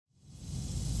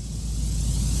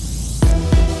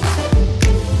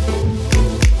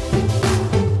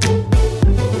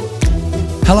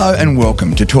Hello and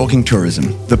welcome to Talking Tourism,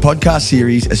 the podcast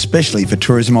series especially for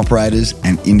tourism operators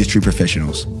and industry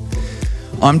professionals.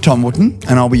 I'm Tom Wootton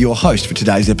and I'll be your host for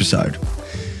today's episode.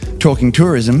 Talking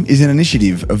Tourism is an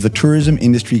initiative of the Tourism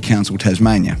Industry Council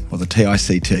Tasmania, or the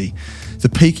TICT, the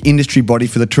peak industry body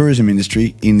for the tourism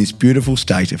industry in this beautiful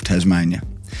state of Tasmania.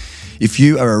 If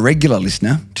you are a regular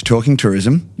listener to Talking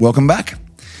Tourism, welcome back.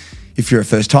 If you're a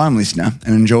first-time listener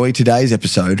and enjoy today's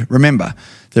episode, remember,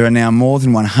 there are now more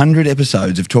than 100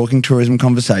 episodes of Talking Tourism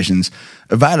conversations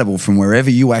available from wherever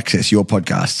you access your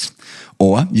podcasts,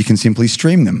 or you can simply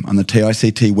stream them on the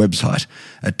TICT website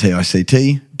at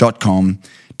tict.com.au.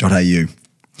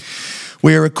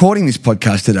 We are recording this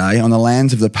podcast today on the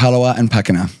lands of the Palawa and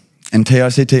Pakana, and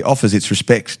TICT offers its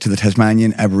respect to the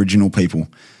Tasmanian Aboriginal people,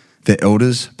 their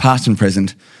elders, past and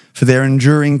present, for their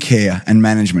enduring care and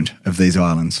management of these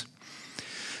islands.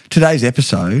 Today's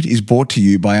episode is brought to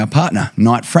you by our partner,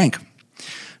 Knight Frank.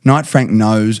 Knight Frank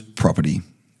knows property.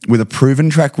 With a proven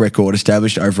track record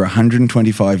established over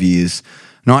 125 years,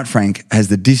 Knight Frank has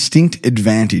the distinct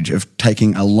advantage of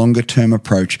taking a longer-term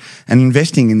approach and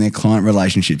investing in their client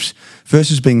relationships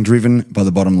versus being driven by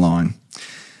the bottom line.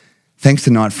 Thanks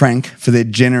to Knight Frank for their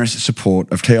generous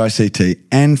support of TICT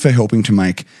and for helping to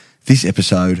make this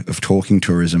episode of Talking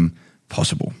Tourism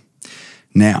possible.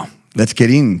 Now, let's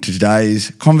get into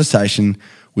today's conversation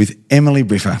with Emily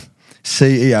Briffa,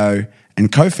 CEO and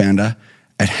co-founder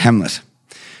at Hamlet,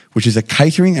 which is a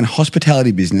catering and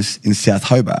hospitality business in South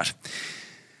Hobart.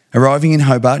 Arriving in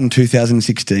Hobart in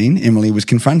 2016, Emily was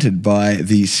confronted by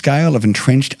the scale of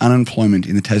entrenched unemployment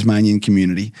in the Tasmanian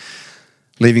community.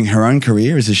 Leaving her own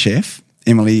career as a chef,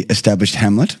 Emily established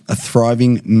Hamlet, a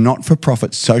thriving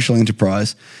not-for-profit social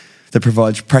enterprise that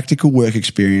provides practical work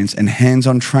experience and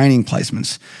hands-on training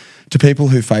placements to people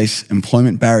who face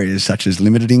employment barriers such as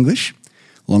limited English,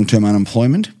 long-term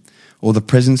unemployment, or the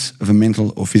presence of a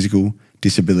mental or physical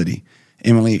disability.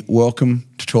 Emily, welcome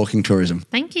to Talking Tourism.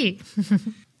 Thank you.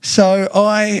 So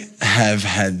I have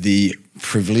had the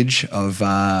privilege of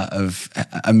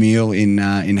a meal in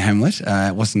Hamlet.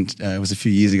 It was a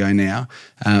few years ago now,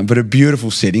 but a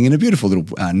beautiful setting and a beautiful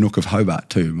little nook of Hobart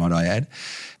too, might I add.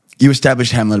 You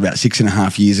established Hamlet about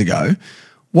 6.5 years ago.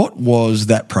 What was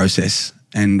that process?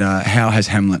 And how has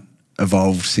Hamlet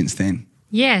evolved since then?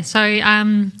 Yeah, so, I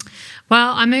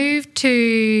moved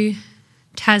to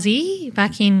Tassie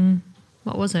back in,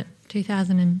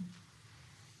 2000 and...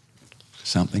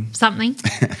 Something,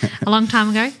 a long time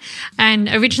ago. And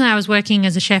originally I was working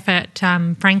as a chef at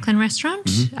Franklin Restaurant.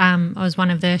 Mm-hmm. I was one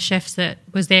of the chefs that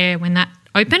was there when that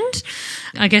opened.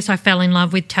 I guess I fell in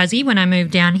love with Tassie when I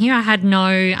moved down here. I had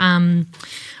no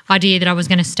idea that I was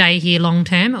going to stay here long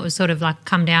term. It was sort of like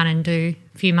come down and do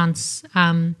a few months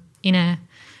in a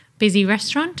busy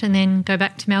restaurant and then go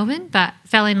back to Melbourne, but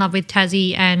fell in love with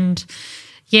Tassie. And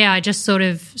yeah, I just sort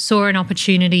of saw an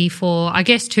opportunity for, I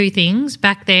guess, two things.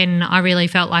 Back then I really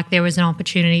felt like there was an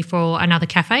opportunity for another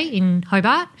cafe in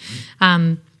Hobart.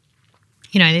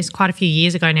 There's quite a few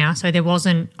years ago now, so there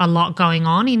wasn't a lot going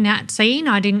on in that scene,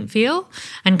 I didn't feel.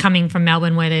 And coming from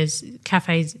Melbourne where there's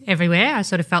cafes everywhere, I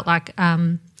sort of felt like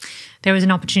there was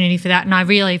an opportunity for that. And I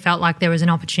really felt like there was an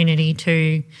opportunity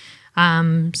to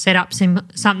set up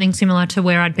something similar to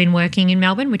where I'd been working in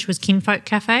Melbourne, which was Kinfolk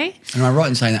Cafe. Am I right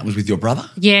in saying that was with your brother?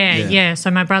 Yeah. So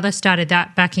my brother started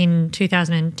that back in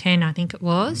 2010, I think it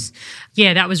was.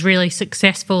 Yeah, that was really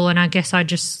successful, and I guess I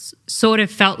just sort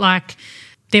of felt like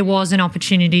there was an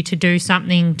opportunity to do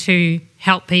something to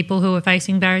help people who are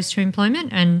facing barriers to employment.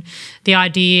 And the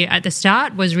idea at the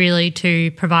start was really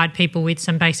to provide people with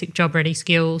some basic job-ready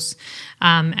skills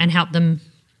and help them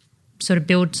sort of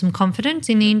build some confidence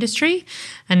in the industry.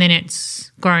 And then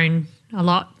it's grown a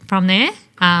lot from there.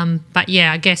 But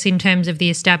yeah, I guess in terms of the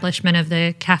establishment of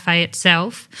the cafe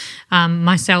itself,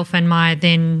 myself and my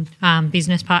then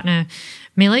business partner,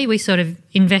 Millie, we sort of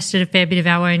invested a fair bit of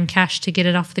our own cash to get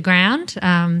it off the ground.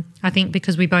 I think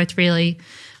because we both really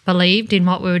believed in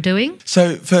what we were doing.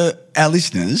 So for our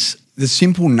listeners, the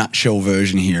simple nutshell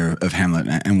version here of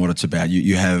Hamlet and what it's about,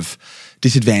 you have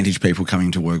disadvantaged people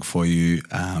coming to work for you.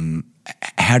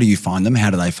 How do you find them? How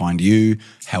do they find you?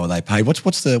 How are they paid? What's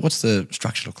the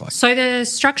structure look like? So the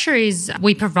structure is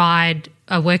we provide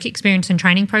a work experience and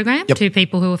training program to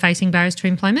people who are facing barriers to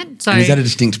employment. So and is that a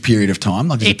distinct period of time?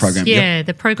 Like, is a program? Yeah,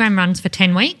 the program runs for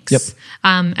 10 weeks. Yep.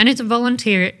 And it's a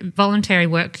voluntary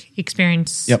work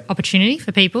experience opportunity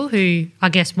for people who, I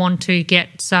guess, want to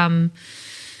get some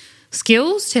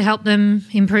skills to help them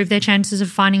improve their chances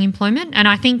of finding employment. And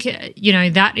I think,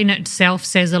 that in itself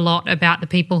says a lot about the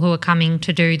people who are coming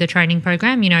to do the training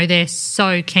program. They're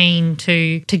so keen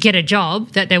to get a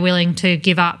job that they're willing to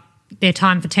give up their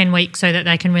time for 10 weeks so that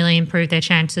they can really improve their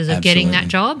chances of getting that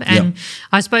job. And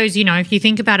I suppose, if you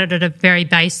think about it at a very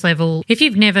base level, if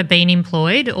you've never been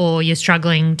employed or you're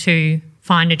struggling to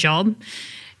find a job,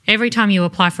 every time you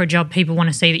apply for a job, people want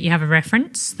to see that you have a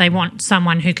reference. They want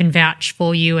someone who can vouch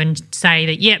for you and say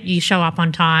that, yep, you show up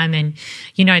on time and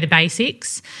you know the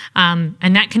basics. And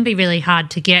that can be really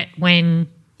hard to get when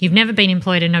you've never been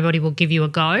employed and nobody will give you a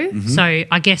go. Mm-hmm. So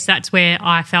I guess that's where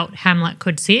I felt Hamlet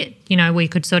could sit. We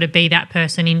could sort of be that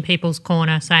person in people's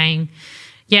corner saying,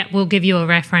 yeah, we'll give you a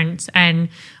reference and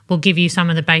we'll give you some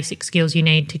of the basic skills you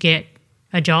need to get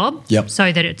a job, so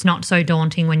that it's not so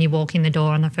daunting when you walk in the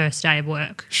door on the first day of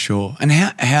work. Sure. And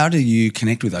how do you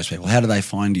connect with those people? How do they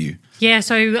find you? Yeah,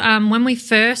 so when we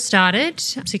first started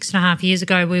 6.5 years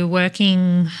ago, we were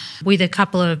working with a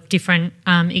couple of different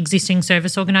existing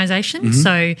service organisations,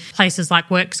 so places like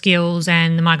Work Skills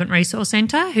and the Migrant Resource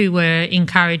Centre, who were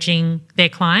encouraging their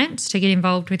clients to get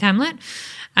involved with Hamlet.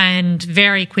 And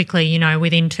very quickly,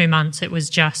 within 2 months, it was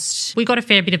just, we got a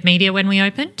fair bit of media when we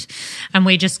opened, and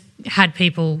we just had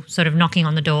people sort of knocking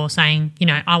on the door saying,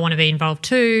 I want to be involved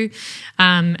too.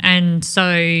 And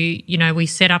so, we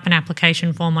set up an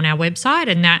application form on our website,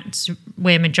 and that's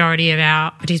where majority of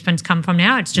our participants come from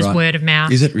now. It's just word of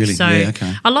mouth. Is it really? So yeah,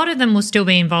 okay. A lot of them will still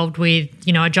be involved with,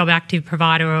 a job active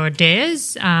provider or a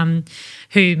DARES,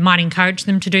 who might encourage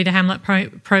them to do the Hamlet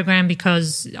program,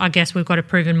 because I guess we've got a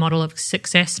proven model of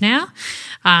success now.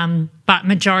 But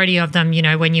majority of them,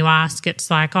 when you ask, it's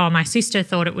like, oh, my sister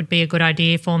thought it would be a good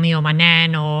idea for me, or my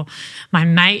nan or my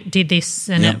mate did this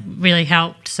and it really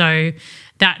helped. So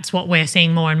that's what we're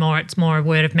seeing more and more. It's more a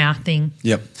word of mouth thing.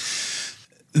 Yep.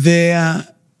 There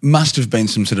must have been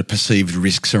some sort of perceived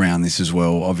risks around this as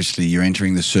well. Obviously, you're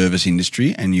entering the service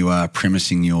industry and you are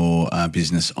premising your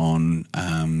business on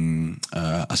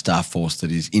a staff force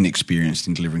that is inexperienced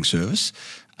in delivering service.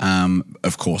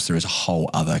 Of course, there is a whole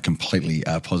other completely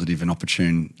positive and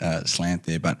opportune slant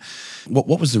there. But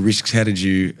what was the risks? How did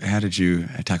you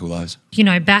tackle those?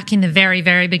 Back in the very,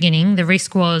 very beginning, the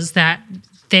risk was that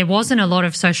there wasn't a lot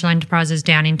of social enterprises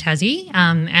down in Tassie.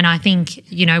 And I think,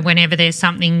 whenever there's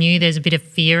something new, there's a bit of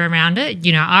fear around it.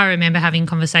 I remember having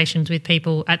conversations with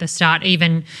people at the start,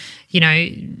 even,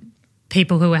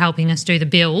 people who were helping us do the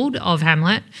build of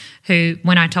Hamlet, who,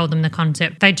 when I told them the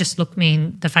concept, they just looked me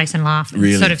in the face and laughed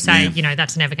and sort of say,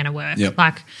 that's never going to work. Yep.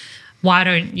 Like, why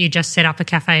don't you just set up a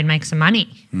cafe and make some money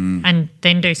and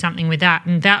then do something with that?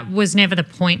 And that was never the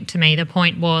point to me. The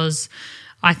point was,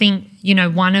 I think,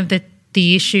 one of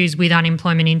the issues with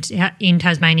unemployment in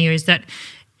Tasmania is that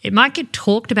it might get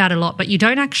talked about a lot, but you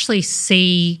don't actually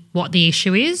see what the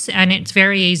issue is, and it's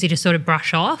very easy to sort of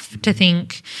brush off, to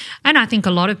think, and I think a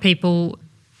lot of people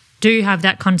do have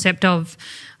that concept of,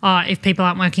 if people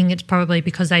aren't working, it's probably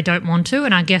because they don't want to,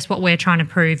 and I guess what we're trying to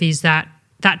prove is that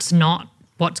that's not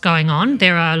what's going on.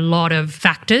 There are a lot of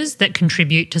factors that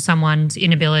contribute to someone's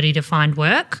inability to find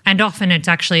work, and often it's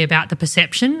actually about the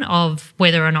perception of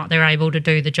whether or not they're able to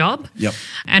do the job. Yep.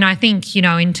 And I think,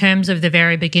 in terms of the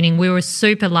very beginning, we were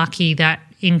super lucky that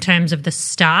in terms of the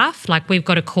staff, like we've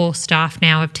got a core staff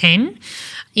now of 10,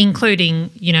 including,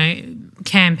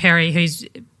 Cam Perry, who's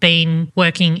been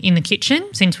working in the kitchen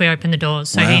since we opened the doors.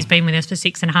 So he's been with us for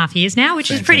 6.5 years now,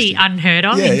 which is pretty unheard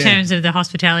of in terms of the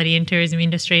hospitality and tourism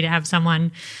industry, to have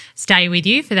someone stay with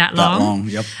you for that long.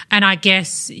 Yep. And I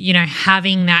guess,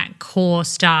 having that core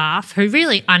staff who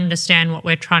really understand what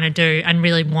we're trying to do and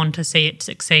really want to see it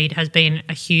succeed has been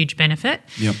a huge benefit.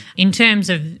 Yep. In terms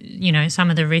of, some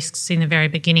of the risks in the very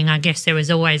beginning, I guess there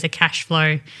was always a cash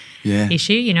flow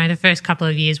issue. The first couple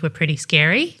of years were pretty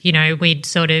scary. We'd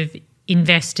sort of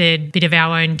invested a bit of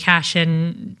our own cash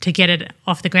and to get it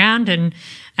off the ground, and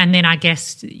then I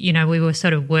guess we were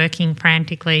sort of working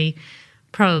frantically,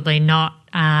 probably not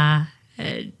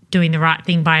doing the right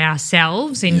thing by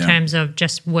ourselves in terms of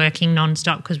just working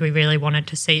nonstop, because we really wanted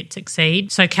to see it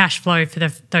succeed. So cash flow for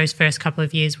those first couple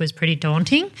of years was pretty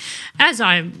daunting, as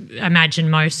I imagine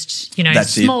most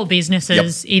small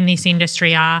businesses in this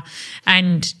industry are.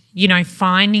 And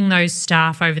finding those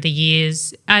staff over the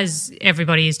years, as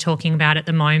everybody is talking about at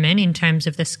the moment in terms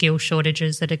of the skill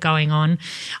shortages that are going on,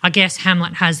 I guess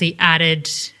Hamlet has the added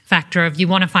factor of, you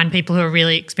want to find people who are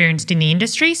really experienced in the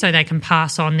industry so they can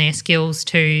pass on their skills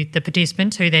to the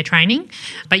participants who they're training.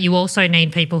 But you also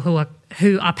need people who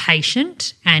are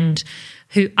patient and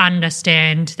who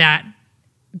understand that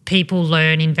people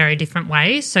learn in very different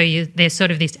ways. So there's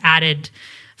sort of this added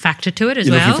factor to it as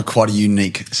well. You're looking for quite a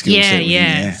unique skill set.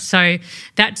 Yeah. So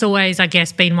that's always, I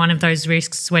guess, been one of those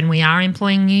risks when we are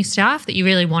employing new staff, that you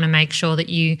really want to make sure that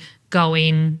you go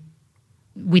in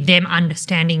with them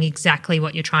understanding exactly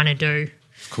what you're trying to do.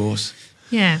 Of course.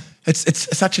 Yeah.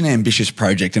 It's such an ambitious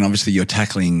project, and obviously you're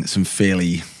tackling some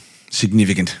fairly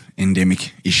significant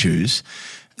endemic issues.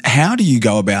 How do you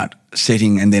go about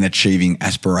setting and then achieving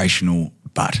aspirational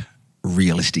but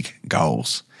realistic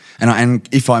goals? And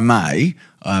if I may,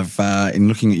 in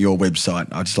looking at your website,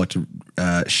 I'd just like to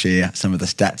share some of the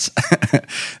stats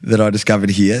that I discovered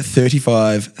here.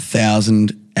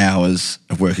 35,000 hours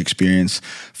of work experience,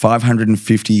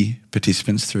 550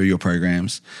 participants through your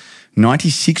programs,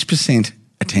 96%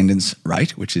 attendance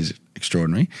rate, which is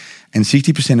extraordinary, and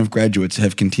 60% of graduates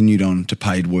have continued on to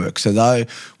paid work. So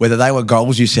whether they were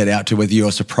goals you set out to, whether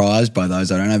you're surprised by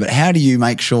those, I don't know, but how do you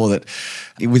make sure that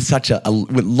with such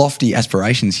with lofty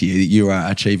aspirations here, that you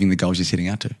are achieving the goals you're setting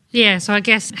out to? Yeah, so I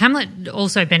guess Hamlet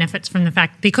also benefits from the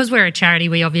fact, because we're a charity,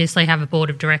 we obviously have a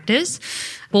board of directors.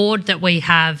 Board that we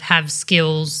have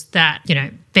skills that,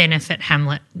 benefit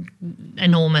Hamlet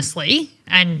enormously.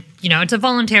 And, it's a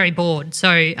voluntary board.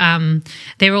 So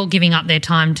they're all giving up their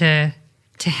time to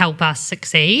help us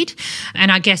succeed.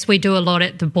 And I guess we do a lot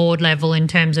at the board level in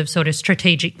terms of sort of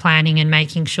strategic planning and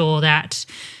making sure that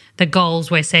the goals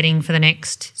we're setting for the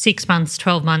next 6 months,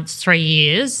 12 months, 3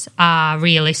 years are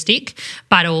realistic,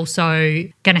 but also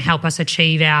going to help us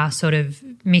achieve our sort of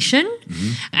mission.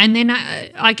 Mm-hmm. And then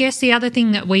I guess the other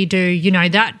thing that we do,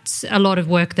 that's a lot of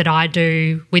work that I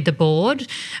do with the board,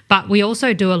 but we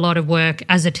also do a lot of work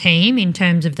as a team in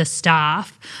terms of the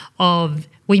staff of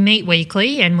we meet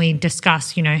weekly and we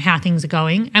discuss, how things are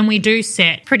going, and we do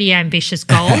set pretty ambitious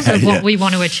goals of what we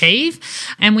want to achieve.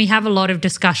 And we have a lot of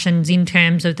discussions in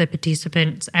terms of the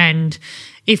participants, and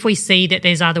if we see that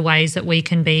there's other ways that we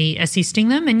can be assisting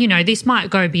them. And, this might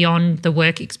go beyond the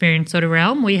work experience sort of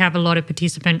realm. We have a lot of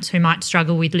participants who might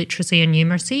struggle with literacy and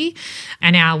numeracy,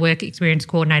 and our work experience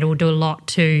coordinator will do a lot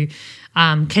to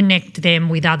connect them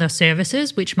with other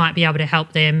services which might be able to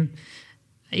help them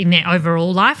in their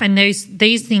overall life. And these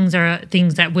things are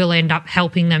things that will end up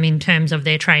helping them in terms of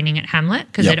their training at Hamlet,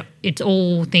 because it's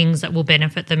all things that will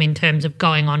benefit them in terms of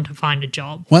going on to find a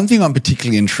job. One thing I'm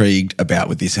particularly intrigued about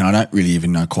with this, and I don't really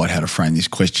even know quite how to frame this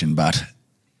question, but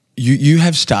you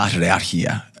have started out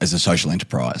here as a social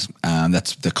enterprise.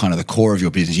 That's the kind of the core of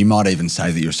your business. You might even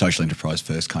say that you're a social enterprise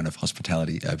first, kind of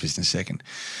hospitality business second.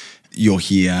 You're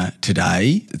here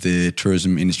today, the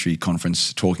tourism industry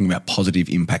conference, talking about positive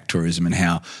impact tourism and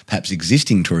how perhaps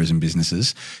existing tourism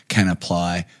businesses can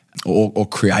apply or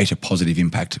create a positive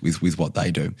impact with what they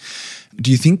do.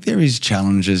 Do you think there is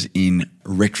challenges in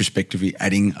retrospectively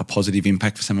adding a positive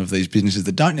impact for some of these businesses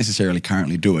that don't necessarily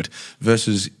currently do it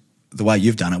versus the way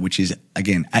you've done it, which is,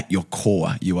 again, at your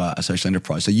core, you are a social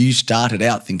enterprise. So you started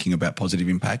out thinking about positive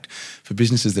impact for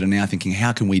businesses that are now thinking,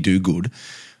 how can we do good?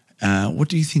 What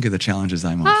do you think are the challenges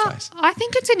they might face? I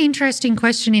think it's an interesting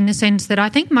question in the sense that I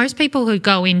think most people who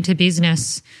go into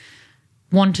business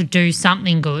want to do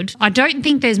something good. I don't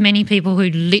think there's many people who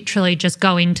literally just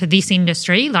go into this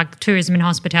industry, like tourism and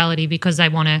hospitality, because they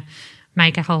want to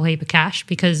make a whole heap of cash,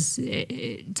 because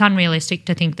it's unrealistic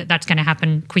to think that that's going to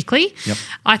happen quickly. Yep.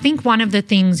 I think one of the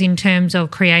things in terms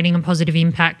of creating a positive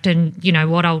impact, and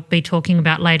what I'll be talking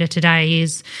about later today,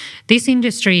 is this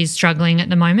industry is struggling at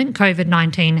the moment.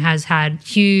 COVID-19 has had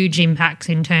huge impacts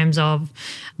in terms of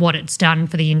what it's done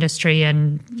for the industry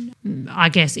and, I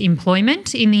guess,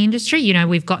 employment in the industry.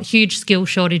 We've got huge skill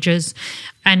shortages,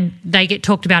 and they get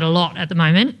talked about a lot at the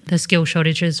moment, the skill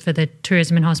shortages for the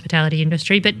tourism and hospitality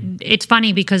industry. But it's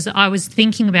funny because I was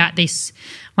thinking about this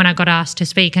when I got asked to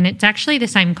speak, and it's actually the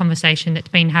same conversation that's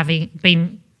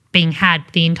been being had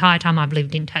the entire time I've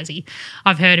lived in Tassie.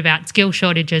 I've heard about skill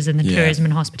shortages in the tourism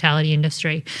and hospitality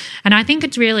industry. And I think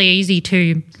it's really easy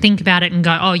to think about it and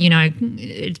go,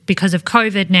 it's because of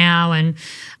COVID now, and,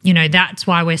 that's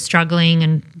why we're struggling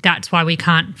and that's why we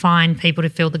can't find people to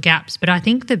fill the gaps. But I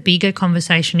think the bigger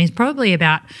conversation is probably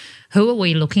about who are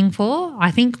we looking for?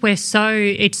 I think it's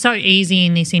so easy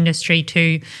in this industry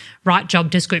to write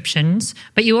job descriptions,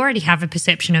 but you already have a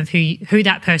perception of who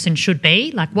that person should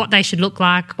be, like what they should look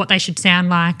like, what they should sound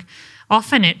like.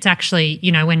 Often it's actually,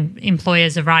 when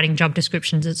employers are writing job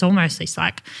descriptions, it's almost this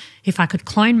like, if I could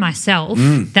clone myself,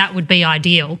 that would be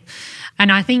ideal.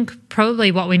 And I think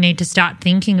probably what we need to start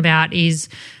thinking about is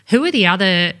who are the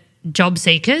other job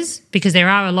seekers, because there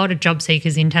are a lot of job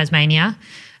seekers in Tasmania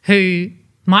who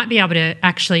might be able to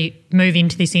actually move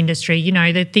into this industry.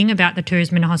 The thing about the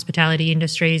tourism and hospitality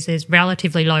industry is there's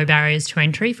relatively low barriers to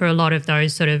entry for a lot of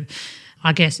those sort of,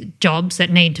 I guess, jobs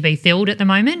that need to be filled at the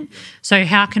moment. So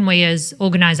how can we as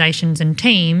organisations and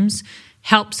teams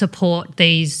help support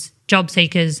these job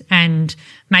seekers and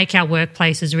make our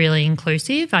workplaces really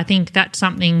inclusive? I think that's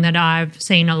something that I've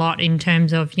seen a lot in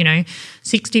terms of,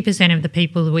 60% of the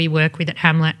people we work with at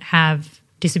Hamlet have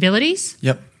disabilities.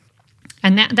 Yep.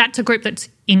 And that's a group that's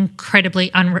incredibly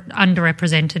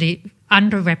underrepresented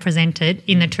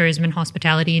in the tourism and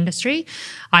hospitality industry.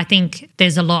 I think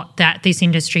there's a lot that this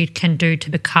industry can do to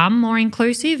become more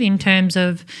inclusive in terms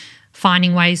of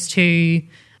finding ways to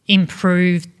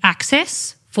improve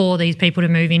access for these people to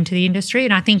move into the industry.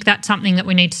 And I think that's something that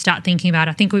we need to start thinking about.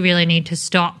 I think we really need to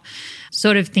stop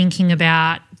sort of thinking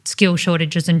about skill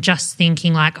shortages and just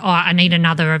thinking like, oh, I need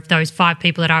another of those 5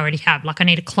 people that I already have. Like I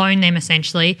need to clone them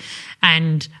essentially,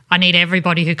 and I need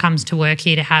everybody who comes to work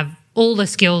here to have all the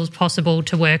skills possible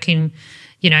to work in,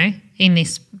 in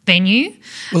this venue.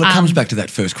 Well, it comes back to that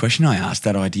first question I asked,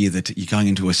 that idea that you're going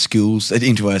into a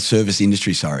service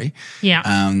industry, Yeah.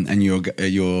 And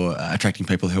you're attracting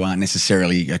people who aren't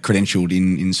necessarily credentialed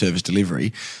in service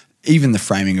delivery. Even the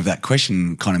framing of that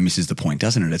question kind of misses the point,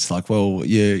 doesn't it? It's like, well,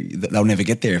 they'll never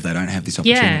get there if they don't have this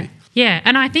opportunity. Yeah.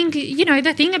 And I think,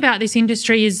 the thing about this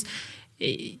industry is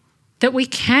that we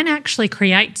can actually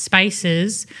create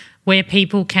spaces where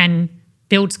people can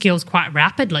build skills quite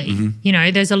rapidly.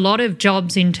 Mm-hmm. There's a lot of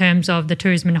jobs in terms of the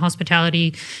tourism and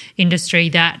hospitality industry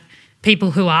that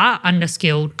people who are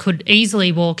underskilled could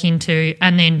easily walk into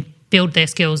and then build their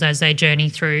skills as they journey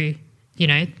through,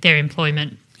 their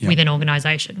employment with an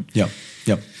organisation. Yep.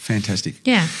 Fantastic.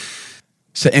 Yeah.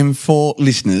 So, for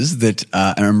listeners that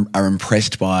are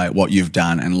impressed by what you've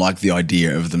done and like the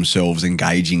idea of themselves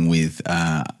engaging with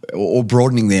or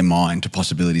broadening their mind to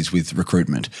possibilities with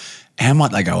recruitment, how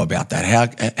might they go about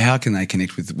that? How can they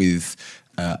connect with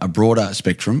a broader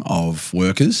spectrum of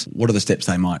workers? What are the steps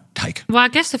they might take? Well, I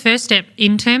guess the first step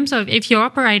in terms of if you're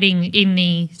operating in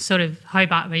the sort of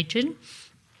Hobart region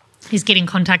is get in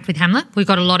contact with Hamlet. We've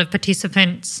got a lot of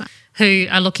participants who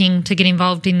are looking to get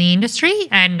involved in the industry,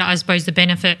 and I suppose the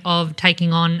benefit of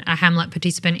taking on a Hamlet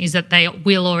participant is that they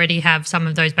will already have some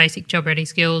of those basic job-ready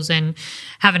skills and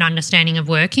have an understanding of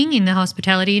working in the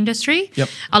hospitality industry. Yep.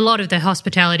 A lot of the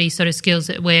hospitality sort of skills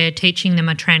that we're teaching them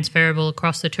are transferable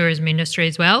across the tourism industry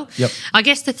as well. Yep. I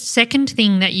guess the second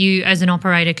thing that you as an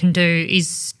operator can do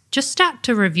is just start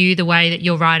to review the way that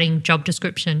you're writing job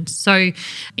descriptions. So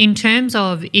in terms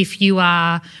of if you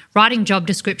are writing job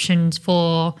descriptions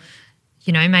for,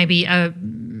 maybe a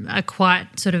quite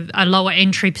sort of a lower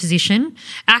entry position,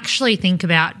 actually think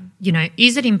about,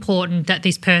 is it important that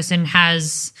this person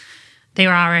has their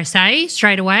RSA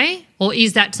straight away, or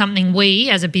is that something we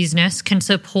as a business can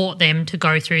support them to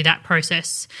go through that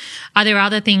process? Are there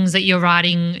other things that you're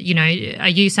writing, are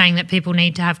you saying that people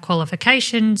need to have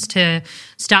qualifications to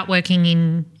start working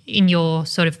in your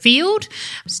sort of field?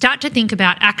 Start to think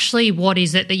about actually what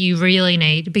is it that you really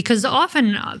need, because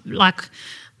often,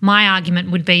 my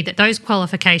argument would be that those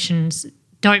qualifications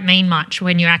don't mean much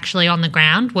when you're actually on the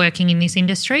ground working in this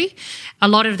industry. A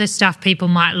lot of the stuff people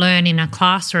might learn in a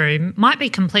classroom might be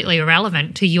completely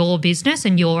irrelevant to your business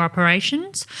and your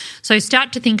operations. So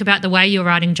start to think about the way you're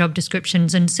writing job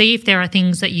descriptions and see if there are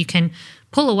things that you can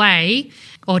pull away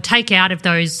or take out of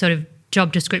those sort of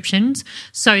job descriptions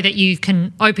so that you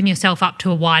can open yourself up to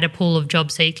a wider pool of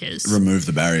job seekers. Remove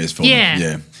the barriers for them.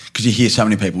 Yeah. Because you hear so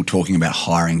many people talking about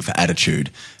hiring for attitude.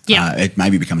 Yeah. It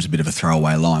maybe becomes a bit of a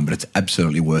throwaway line, but it's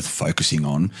absolutely worth focusing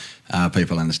on.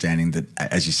 People understanding that,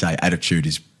 as you say, attitude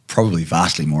is probably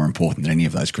vastly more important than any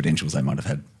of those credentials they might have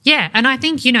had. Yeah, and I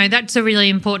think, that's a really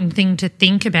important thing to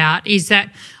think about, is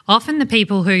that often the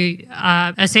people who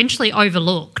are essentially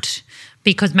overlooked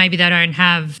because maybe they don't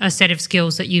have a set of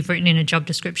skills that you've written in a job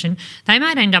description, they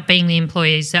might end up being the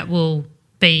employees that will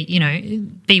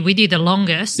be with you the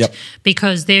longest. Yep.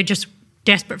 Because they're just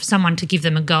desperate for someone to give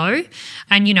them a go.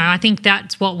 And, I think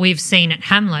that's what we've seen at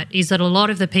Hamlet, is that a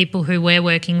lot of the people who we're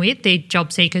working with, the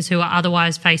job seekers who are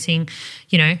otherwise facing,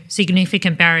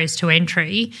 significant barriers to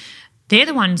entry, they're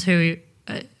the ones who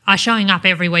are showing up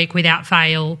every week without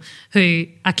fail, who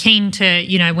are keen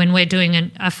to, when we're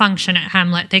doing a function at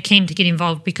Hamlet, they're keen to get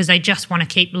involved because they just want to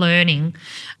keep learning.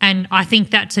 And I think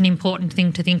that's an important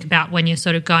thing to think about when you're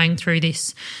sort of going through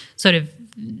this sort of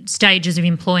stages of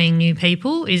employing new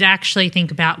people, is actually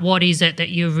think about what is it that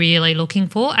you're really looking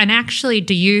for, and actually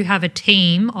do you have a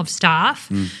team of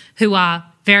staff who are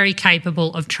very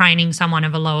capable of training someone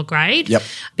of a lower grade? Yep.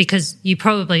 Because you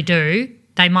probably do.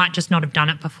 They might just not have done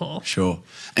it before. Sure.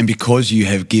 And because you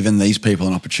have given these people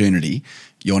an opportunity,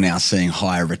 you're now seeing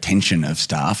higher retention of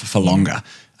staff for longer.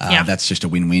 That's just a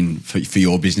win-win for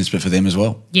your business, but for them as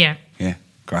well. Yeah. Yeah,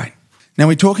 great. Now,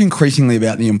 we talk increasingly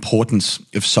about the importance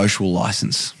of social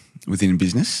licence within a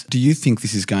business. Do you think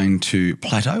this is going to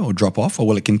plateau or drop off, or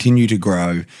will it continue to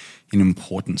grow in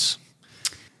importance?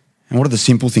 And what are the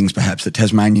simple things perhaps that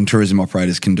Tasmanian tourism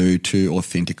operators can do to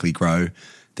authentically grow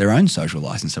their own social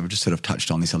license. So we've just sort of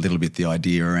touched on this a little bit, the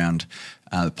idea around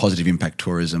positive impact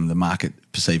tourism, the market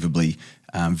perceivably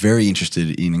very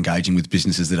interested in engaging with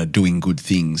businesses that are doing good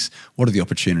things. What are the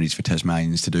opportunities for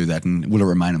Tasmanians to do that, and will it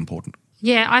remain important?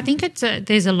 Yeah, I think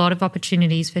there's a lot of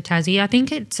opportunities for Tassie. I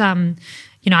think it's I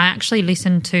actually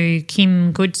listened to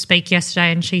Kim Good speak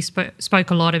yesterday, and she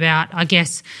spoke a lot about, I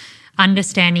guess,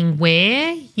 understanding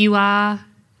where you are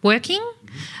working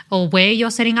or where you're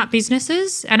setting up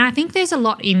businesses. And I think there's a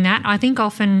lot in that. I think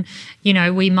often,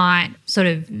 we might sort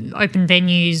of open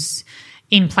venues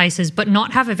in places but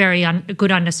not have a very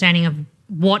good understanding of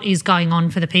what is going on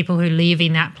for the people who live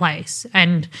in that place.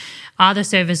 And are the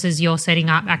services you're setting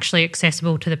up actually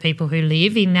accessible to the people who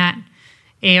live in that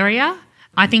area?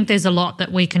 I think there's a lot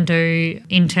that we can do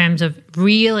in terms of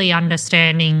really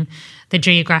understanding the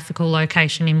geographical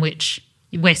location in which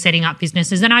we're setting up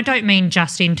businesses. And I don't mean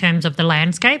just in terms of the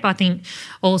landscape. I think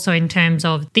also in terms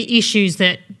of the issues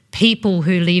that people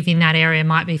who live in that area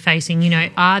might be facing.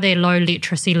 Are there low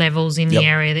literacy levels in the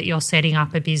area that you're setting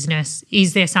up a business?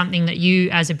 Is there something that you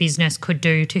as a business could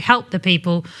do to help the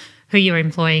people who you're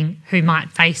employing who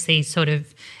might face these sort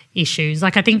of issues? I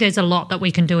think there's a lot that we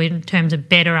can do in terms of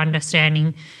better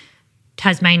understanding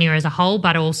Tasmania as a whole,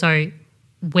 but also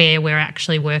where we're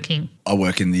actually working. I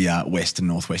work in the west and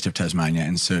northwest of Tasmania,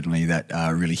 and certainly that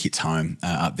really hits home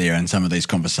up there. And some of these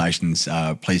conversations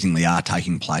pleasingly are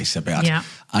taking place about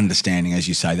understanding, as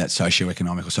you say, that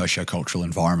socio-economic or socio-cultural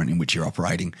environment in which you're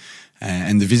operating,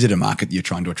 and the visitor market you're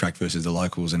trying to attract versus the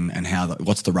locals, and how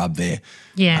what's the rub there,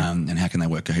 and how can they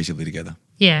work cohesively together.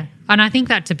 Yeah, and I think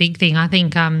that's a big thing. I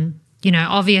think,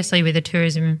 obviously with the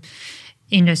tourism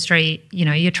industry,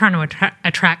 you're trying to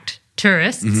attract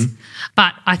tourists,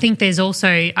 but I think there's also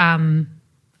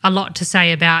a lot to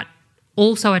say about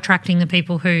also attracting the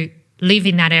people who live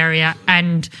in that area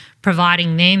and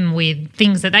providing them with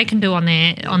things that they can do on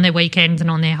their weekends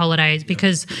and on their holidays,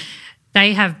 because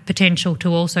they have potential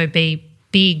to also be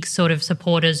big sort of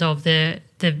supporters of the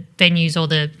venues or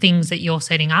the things that you're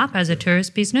setting up as a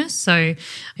tourist business. So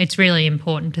it's really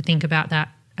important to think about that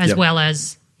as well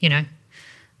as,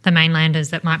 the mainlanders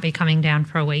that might be coming down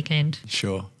for a weekend.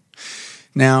 Sure.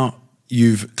 Now,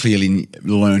 you've clearly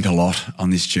learned a lot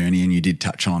on this journey, and you did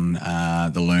touch on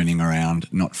the learning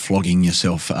around not flogging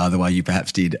yourself the way you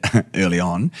perhaps did early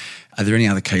on. Are there any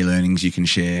other key learnings you can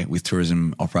share with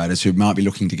tourism operators who might be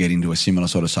looking to get into a similar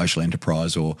sort of social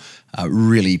enterprise, or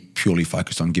really purely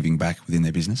focused on giving back within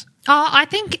their business? I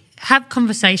think have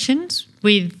conversations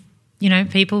with,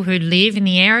 people who live in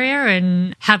the area,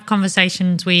 and have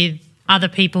conversations with other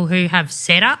people who have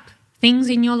set up things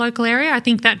in your local area. I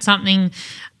think that's something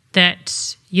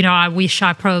that, I wish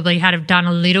I probably had have done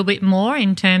a little bit more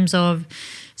in terms of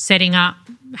setting up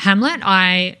Hamlet.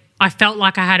 I felt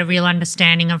like I had a real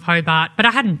understanding of Hobart, but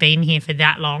I hadn't been here for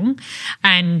that long,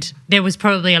 and there was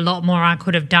probably a lot more I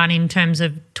could have done in terms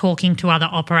of talking to other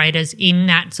operators in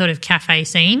that sort of cafe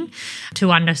scene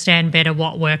to understand better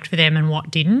what worked for them and what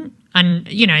didn't. And,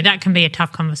 that can be a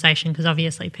tough conversation, because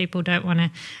obviously people don't want to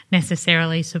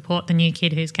necessarily support the new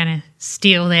kid who's going to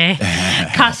steal their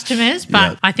customers.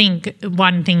 But I think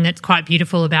one thing that's quite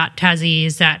beautiful about Tassie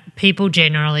is that people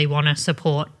generally want to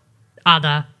support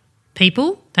other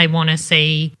people. They want to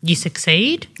see you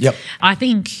succeed. Yep. I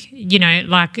think,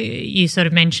 like you sort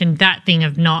of mentioned, that thing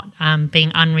of not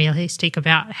being unrealistic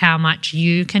about how much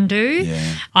you can do.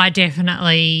 Yeah. I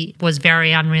definitely was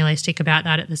very unrealistic about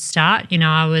that at the start. We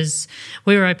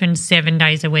were open 7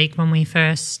 days a week when we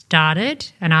first started,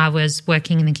 and I was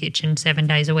working in the kitchen 7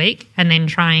 days a week, and then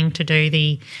trying to do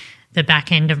the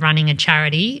back end of running a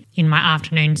charity in my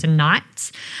afternoons and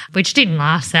nights, which didn't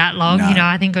last that long. No.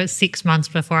 I think it was 6 months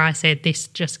before I said this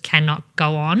just cannot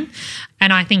go on.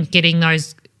 And I think getting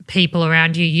those people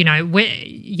around you, where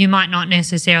you might not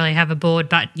necessarily have a board,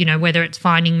 but, whether it's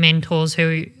finding mentors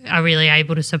who are really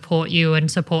able to support you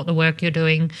and support the work you're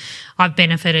doing. I've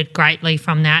benefited greatly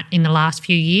from that in the last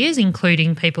few years,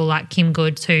 including people like Kim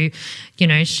Goods, who,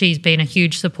 she's been a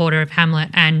huge supporter of Hamlet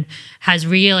and has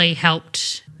really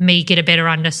helped me get a better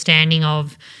understanding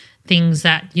of things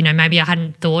that, maybe I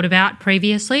hadn't thought about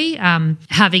previously.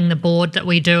 Having the board that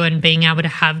we do and being able to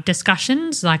have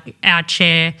discussions, like our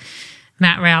chair,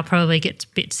 Matt Rao, probably gets a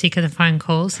bit sick of the phone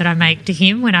calls that I make to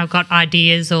him when I've got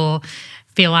ideas or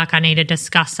feel like I need to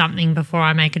discuss something before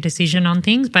I make a decision on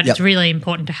things. But It's really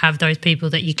important to have those people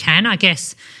that you can, I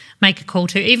guess, make a call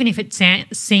to, even if it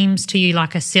seems to you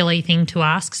like a silly thing to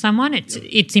ask someone.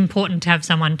 It's important to have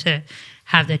someone to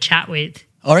have the chat with.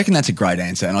 I reckon that's a great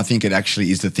answer, and I think it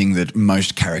actually is the thing that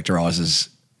most characterises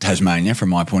Tasmania, from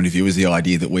my point of view, is the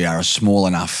idea that we are a small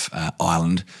enough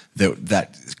island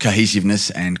that cohesiveness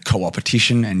and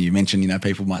co-opetition, and you mentioned,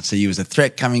 people might see you as a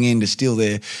threat coming in to steal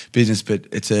their business, but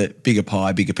it's a bigger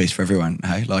pie, bigger piece for everyone,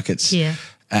 hey? Yeah.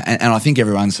 And I think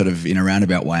everyone sort of in a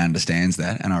roundabout way understands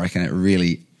that, and I reckon it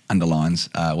really underlines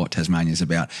what Tasmania is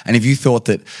about. And if you thought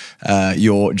that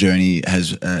your journey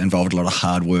has involved a lot of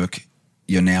hard work,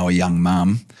 you're now a young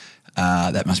mum,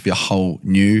 that must be a whole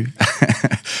new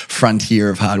frontier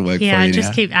of hard work for you now. Yeah, I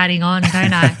just keep adding on,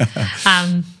 don't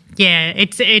I?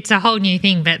 It's a whole new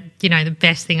thing, but, the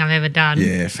best thing I've ever done.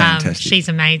 Yeah, fantastic. She's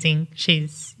amazing.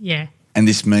 And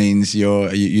this means you're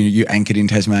anchored in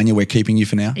Tasmania. We're keeping you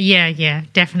for now? Yeah,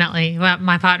 definitely. Well,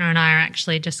 my partner and I are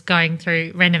actually just going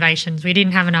through renovations. We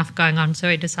didn't have enough going on, so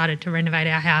we decided to renovate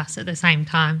our house at the same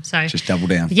time. So just double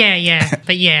down. Yeah.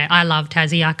 But I love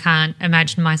Tassie. I can't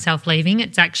imagine myself leaving.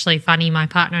 It's actually funny. My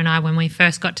partner and I, when we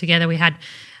first got together, we had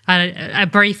a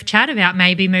brief chat about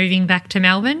maybe moving back to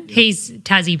Melbourne. He's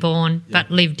Tassie born, but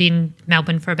lived in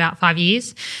Melbourne for about 5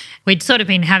 years. We'd sort of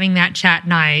been having that chat,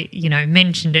 and I,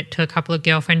 mentioned it to a couple of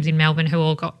girlfriends in Melbourne who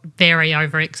all got very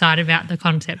overexcited about the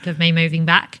concept of me moving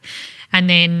back. And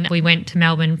then we went to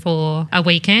Melbourne for a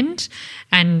weekend,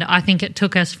 and I think it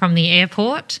took us from the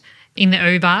airport in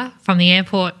the Uber from the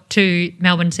airport to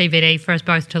Melbourne CBD for us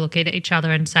both to look at each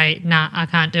other and say, nah, I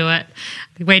can't do it.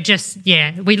 We're just,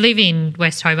 we live in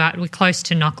West Hobart. We're close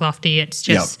to Knocklofty. It's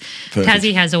just,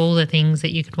 Tassie has all the things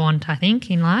that you could want, I think,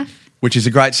 in life. Which is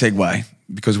a great segue,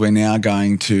 because we're now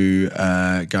going to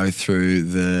go through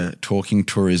the Talking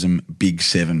Tourism Big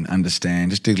Seven, just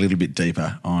dig a little bit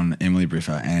deeper on Emily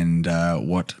Briffa and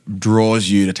what draws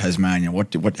you to Tasmania.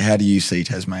 How do you see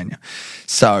Tasmania?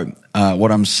 So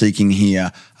what I'm seeking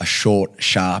here are short,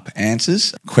 sharp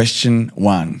answers. Question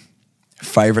 1,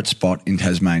 favourite spot in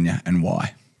Tasmania and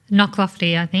why?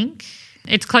 Knocklofty, I think.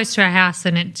 It's close to our house,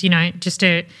 and it's, just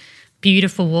a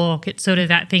beautiful walk. It's sort of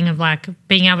that thing of like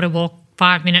being able to walk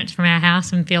 5 minutes from our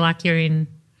house and feel like you're in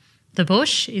the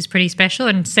bush is pretty special.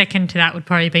 And second to that would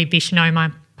probably be Bicheno.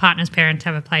 My partner's parents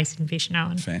have a place in Bicheno,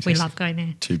 and fantastic. We love going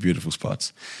there. 2 beautiful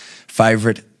spots.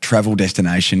 Favourite travel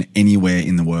destination anywhere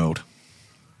in the world?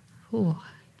 Oh,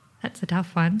 that's a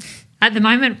tough one. At the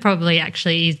moment, probably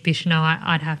actually is Bicheno,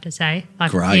 I'd have to say.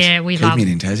 Great. Yeah, Keeping it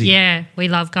in Tassie. Yeah, we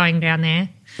love going down there.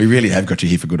 We really have got you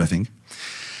here for good, I think.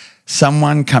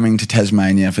 Someone coming to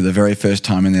Tasmania for the very first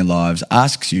time in their lives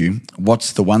asks you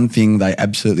what's the one thing they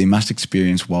absolutely must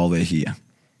experience while they're here.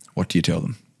 What do you tell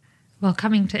them? Well,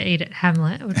 coming to eat at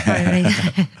Hamlet would probably be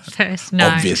first. No.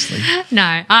 Obviously.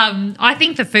 No. I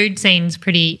think the food scene's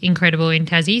pretty incredible in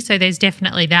Tassie, so there's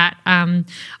definitely that.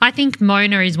 I think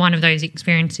Mona is one of those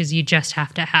experiences you just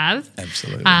have to have.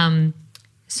 Absolutely.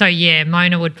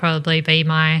 Mona would probably be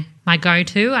my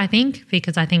go-to, I think,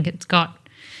 because I think it's got,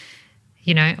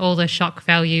 all the shock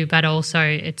value, but also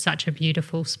it's such a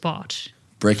beautiful spot.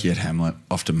 Brekkie at Hamlet,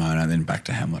 off to Mona, then back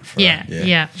to Hamlet.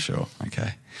 Yeah. Sure,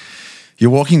 okay.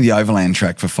 You're walking the overland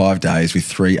track for 5 days with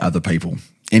 3 other people.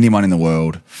 Anyone in the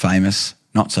world, famous,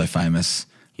 not so famous,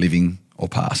 living or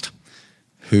past.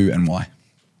 Who and why?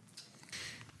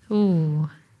 Ooh,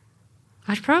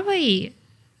 I'd probably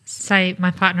say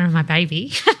my partner and my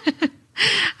baby.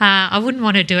 I wouldn't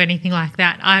want to do anything like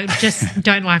that. I just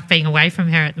don't like being away from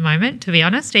her at the moment, to be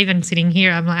honest. Even sitting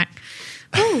here, I'm like,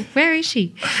 oh, where is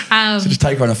she? So just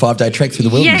take her on a 5-day trek through the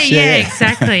wilderness. Yeah,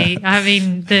 exactly. I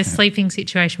mean, the sleeping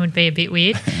situation would be a bit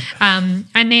weird. And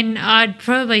then I'd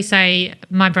probably say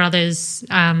my brothers.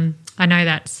 I know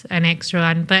that's an extra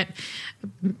one, but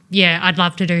I'd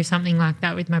love to do something like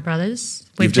that with my brothers.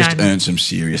 You've just earned some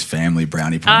serious family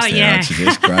brownie points there. Yeah.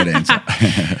 That's a great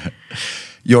answer.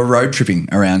 You're road tripping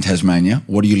around Tasmania.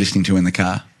 What are you listening to in the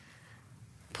car?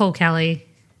 Paul Kelly.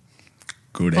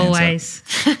 Good answer. Always.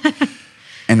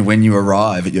 And when you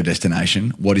arrive at your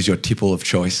destination, what is your tipple of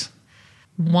choice?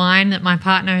 Wine that my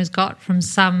partner has got from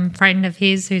some friend of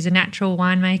his who's a natural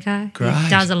winemaker. Great. He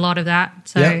does a lot of that.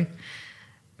 So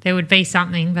there would be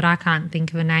something, but I can't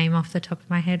think of a name off the top of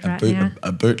my head now.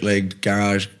 A bootlegged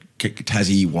garage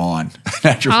Tassie wine.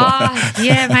 Natural wine.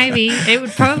 Yeah, maybe. It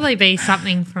would probably be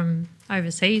something from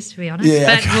overseas, to be honest.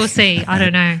 Yeah, but we'll see. I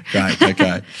don't know. Great,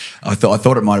 okay. I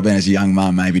thought it might have been as a young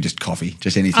mum, maybe just coffee,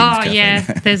 just anything with caffeine. Yeah,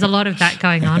 there's a lot of that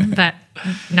going on. But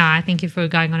no, I think if we were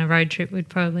going on a road trip, we'd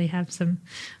probably have some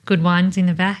good wines in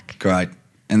the back. Great.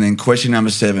 And then question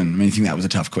number 7. I mean, I think that was a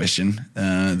tough question.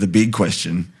 The big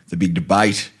question, the big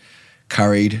debate,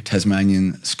 curried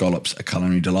Tasmanian scallops a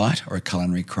culinary delight or a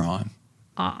culinary crime?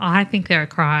 I think they're a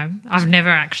crime. I've never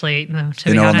actually eaten them,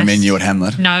 to be honest. They're not on the menu at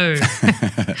Hamlet? No.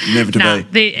 Never to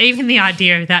be. Even the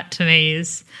idea of that to me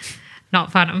is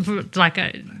not fun. Like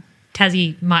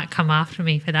Tassie might come after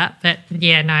me for that. But,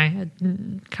 yeah, no,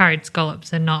 curried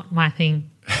scallops are not my thing.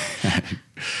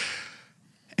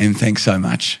 And thanks so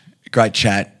much. Great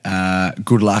chat.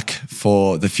 Good luck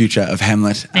for the future of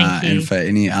Hamlet and for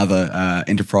any other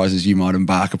enterprises you might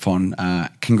embark upon.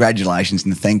 Congratulations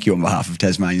and thank you on behalf of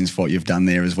Tasmanians for what you've done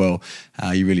there as well.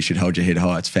 You really should hold your head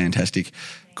high. It's fantastic.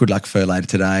 Good luck for later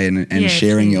today and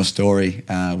sharing your story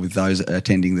with those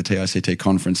attending the TICT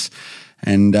conference.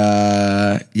 And,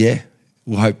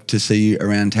 we'll hope to see you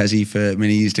around Tassie for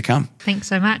many years to come. Thanks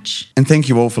so much. And thank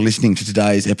you all for listening to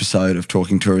today's episode of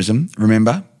Talking Tourism.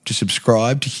 Remember to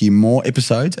subscribe to hear more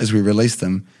episodes as we release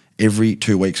them every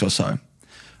 2 weeks or so.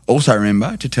 Also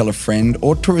remember to tell a friend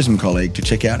or tourism colleague to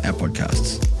check out our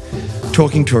podcasts.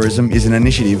 Talking Tourism is an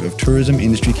initiative of Tourism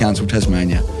Industry Council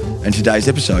Tasmania, and today's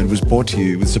episode was brought to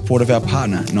you with support of our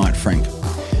partner, Knight Frank.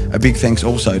 A big thanks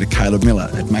also to Caleb Miller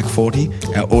at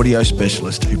Mac40, our audio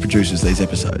specialist who produces these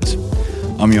episodes.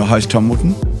 I'm your host, Tom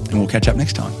Wooten, and we'll catch up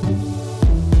next time.